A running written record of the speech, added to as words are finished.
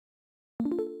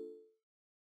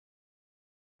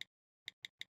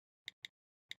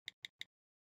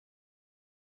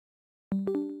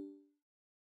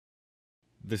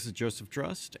This is Joseph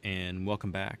Drust, and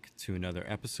welcome back to another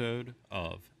episode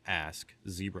of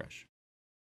AskZBrush.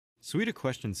 So we had a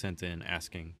question sent in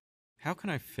asking, how can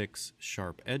I fix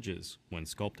sharp edges when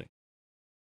sculpting?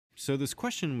 So this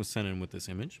question was sent in with this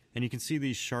image, and you can see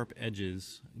these sharp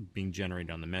edges being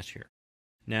generated on the mesh here.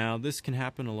 Now this can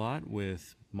happen a lot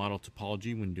with model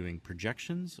topology when doing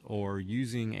projections or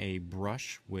using a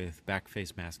brush with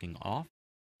backface masking off,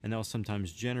 and that will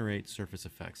sometimes generate surface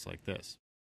effects like this.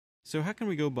 So how can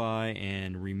we go by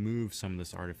and remove some of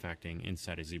this artifacting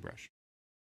inside of ZBrush?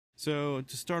 So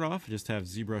to start off, I just have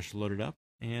ZBrush loaded up,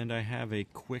 and I have a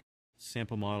quick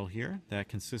sample model here that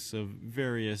consists of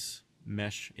various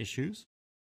mesh issues.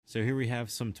 So here we have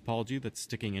some topology that's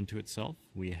sticking into itself.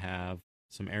 We have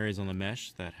some areas on the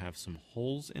mesh that have some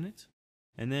holes in it.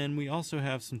 And then we also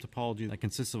have some topology that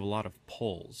consists of a lot of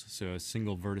poles, so a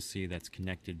single vertice that's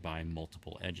connected by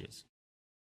multiple edges.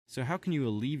 So how can you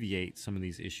alleviate some of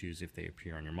these issues if they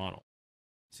appear on your model?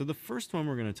 So the first one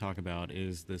we're going to talk about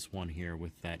is this one here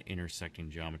with that intersecting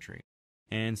geometry.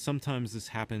 And sometimes this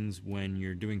happens when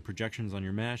you're doing projections on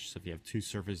your mesh. So if you have two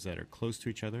surfaces that are close to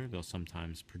each other, they'll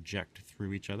sometimes project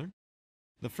through each other.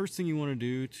 The first thing you want to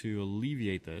do to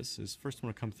alleviate this is first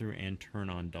want to come through and turn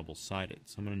on double-sided.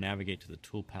 So I'm going to navigate to the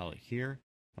tool palette here.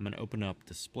 I'm going to open up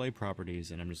display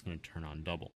properties, and I'm just going to turn on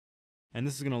double. And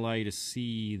this is going to allow you to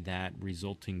see that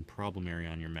resulting problem area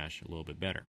on your mesh a little bit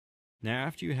better. Now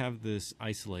after you have this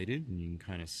isolated, and you can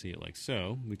kind of see it like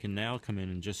so, we can now come in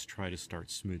and just try to start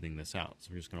smoothing this out. So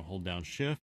we're just going to hold down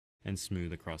Shift and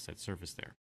smooth across that surface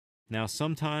there. Now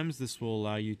sometimes this will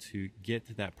allow you to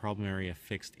get that problem area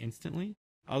fixed instantly.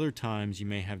 Other times you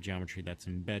may have geometry that's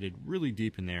embedded really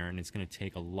deep in there, and it's going to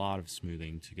take a lot of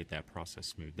smoothing to get that process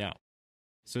smoothed out.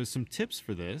 So some tips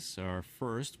for this are,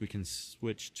 first, we can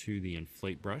switch to the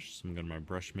Inflate brush. So I'm going to go to my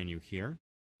brush menu here,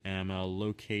 and I'm going to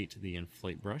locate the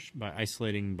Inflate brush by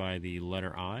isolating by the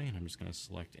letter I, and I'm just going to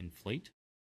select Inflate.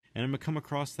 And I'm going to come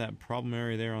across that problem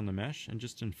area there on the mesh and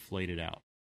just inflate it out.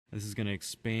 This is going to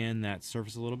expand that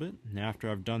surface a little bit. Now after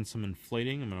I've done some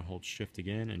inflating, I'm going to hold Shift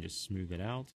again and just smooth it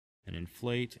out, and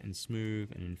inflate and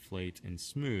smooth and inflate and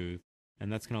smooth,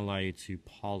 and that's going to allow you to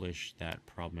polish that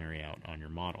problem area out on your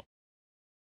model.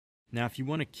 Now, if you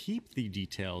want to keep the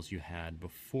details you had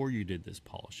before you did this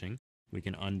polishing, we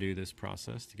can undo this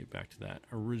process to get back to that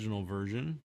original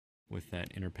version with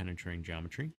that interpenetrating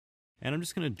geometry. And I'm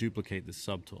just going to duplicate the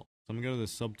subtool. So I'm going to go to the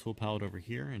subtool palette over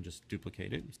here and just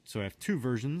duplicate it. So I have two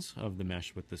versions of the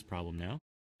mesh with this problem now.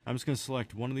 I'm just going to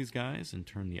select one of these guys and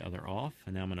turn the other off.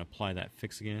 And now I'm going to apply that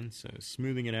fix again. So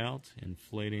smoothing it out,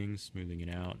 inflating, smoothing it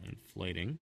out,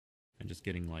 inflating, and just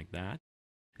getting like that.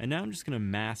 And now I'm just going to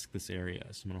mask this area.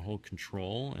 So I'm going to hold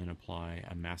Control and apply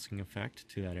a masking effect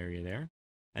to that area there.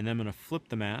 And then I'm going to flip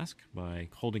the mask by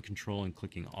holding Control and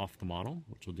clicking off the model,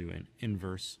 which will do an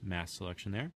inverse mask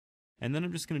selection there. And then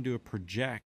I'm just going to do a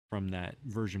project from that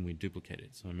version we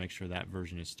duplicated. So I'm going to make sure that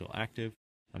version is still active.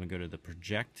 I'm going to go to the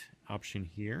project option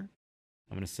here.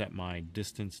 I'm going to set my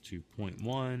distance to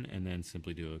 0.1 and then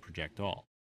simply do a project all.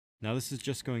 Now this is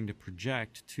just going to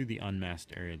project to the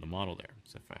unmasked area of the model there.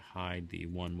 So if I hide the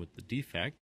one with the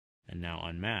defect and now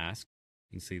unmask,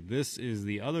 you can see this is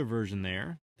the other version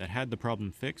there that had the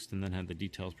problem fixed and then had the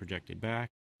details projected back.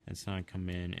 And so I come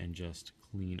in and just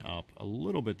clean up a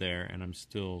little bit there, and I'm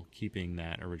still keeping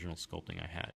that original sculpting I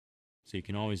had. So you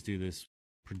can always do this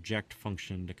project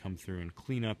function to come through and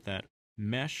clean up that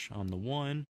mesh on the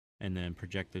one and then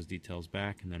project those details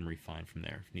back and then refine from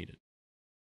there if needed.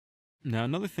 Now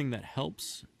another thing that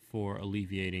helps for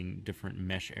alleviating different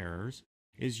mesh errors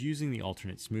is using the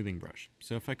alternate smoothing brush.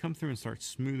 So if I come through and start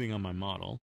smoothing on my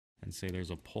model and say there's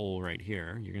a pole right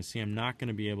here, you're going to see I'm not going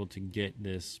to be able to get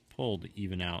this pole to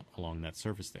even out along that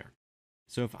surface there.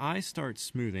 So if I start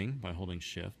smoothing by holding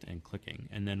Shift and clicking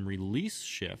and then release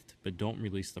Shift but don't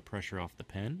release the pressure off the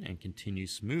pen and continue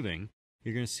smoothing,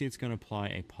 you're going to see it's going to apply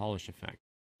a polish effect.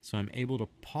 So I'm able to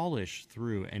polish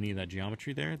through any of that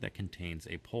geometry there that contains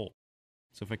a pole.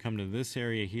 So if I come to this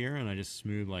area here and I just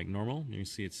smooth like normal, you can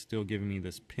see it's still giving me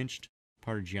this pinched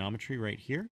part of geometry right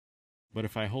here. But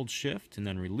if I hold Shift and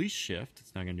then release Shift,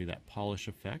 it's not going to do that polish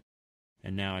effect.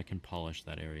 And now I can polish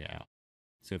that area out.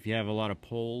 So if you have a lot of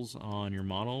poles on your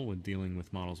model with dealing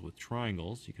with models with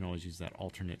triangles, you can always use that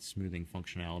alternate smoothing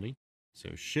functionality. So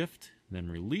Shift, then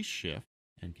release Shift,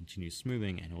 and continue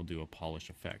smoothing, and it'll do a polish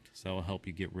effect. So that will help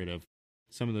you get rid of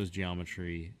some of those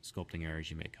geometry sculpting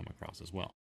errors you may come across as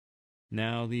well.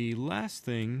 Now the last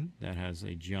thing that has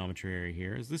a geometry area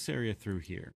here is this area through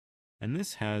here. And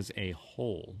this has a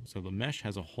hole, so the mesh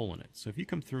has a hole in it. So if you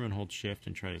come through and hold Shift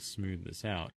and try to smooth this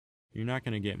out, you're not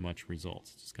going to get much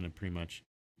results. It's just going to pretty much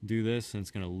do this, and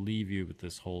it's going to leave you with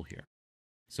this hole here.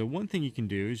 So one thing you can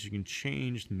do is you can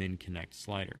change the min connect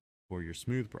slider for your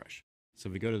smooth brush. So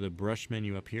if we go to the brush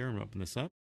menu up here and open this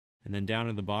up, and then down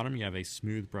at the bottom you have a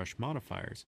smooth brush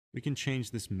modifiers, we can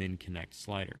change this min connect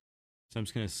slider. So I'm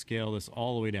just going to scale this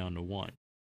all the way down to 1.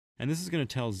 And this is going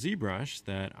to tell ZBrush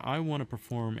that I want to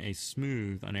perform a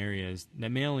smooth on areas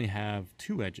that may only have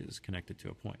 2 edges connected to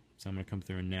a point. So I'm going to come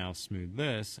through and now smooth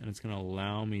this, and it's going to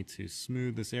allow me to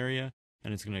smooth this area,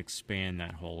 and it's going to expand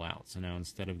that hole out. So now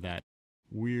instead of that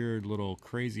weird little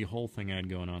crazy hole thing I had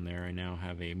going on there, I now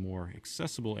have a more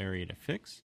accessible area to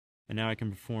fix. And now I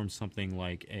can perform something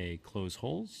like a close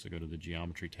holes. So go to the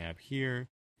geometry tab here,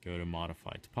 go to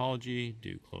modify topology,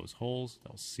 do close holes.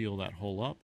 That'll seal that hole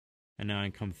up. And now I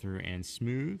can come through and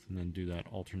smooth, and then do that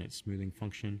alternate smoothing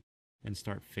function and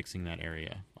start fixing that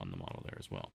area on the model there as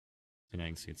well. So now you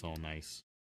can see it's all nice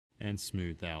and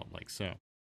smoothed out like so.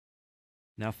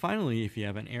 Now finally, if you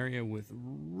have an area with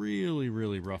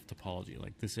really rough topology,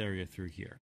 like this area through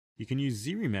here, you can use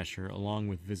ZRemesher along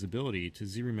with visibility to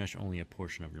ZRemesh only a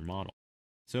portion of your model.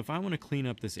 So if I want to clean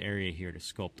up this area here to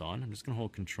sculpt on, I'm just going to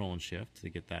hold Control and Shift to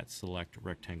get that select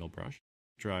rectangle brush.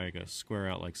 Drag a square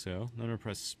out like so. Then I'm going to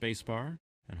press spacebar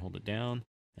and hold it down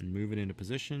and move it into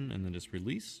position and then just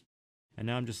release. And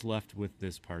now I'm just left with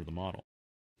this part of the model.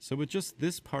 So with just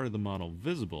this part of the model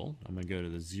visible, I'm going to go to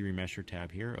the ZRemesher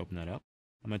tab here, open that up.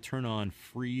 I'm going to turn on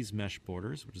Freeze Mesh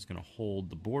Borders, which is going to hold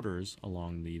the borders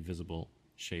along the visible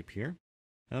shape here.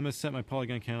 And I'm going to set my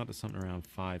polygon count to something around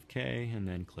 5K and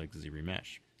then click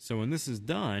ZRemesh. So when this is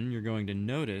done, you're going to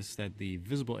notice that the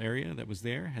visible area that was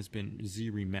there has been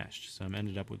ZRemeshed. So I'm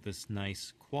ended up with this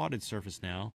nice quadded surface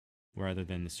now, rather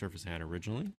than the surface I had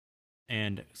originally.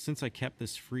 And since I kept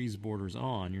this freeze borders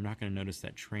on, you're not going to notice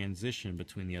that transition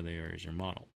between the other areas of your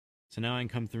model. So now I can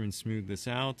come through and smooth this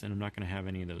out, and I'm not going to have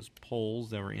any of those poles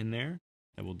that were in there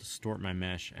that will distort my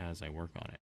mesh as I work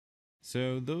on it.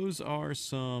 So those are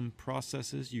some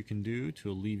processes you can do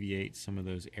to alleviate some of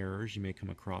those errors you may come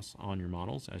across on your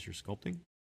models as you're sculpting.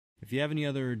 If you have any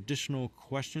other additional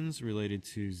questions related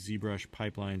to ZBrush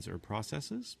pipelines or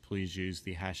processes, please use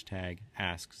the hashtag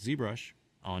AskZBrush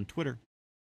on Twitter.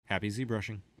 Happy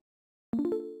ZBrushing!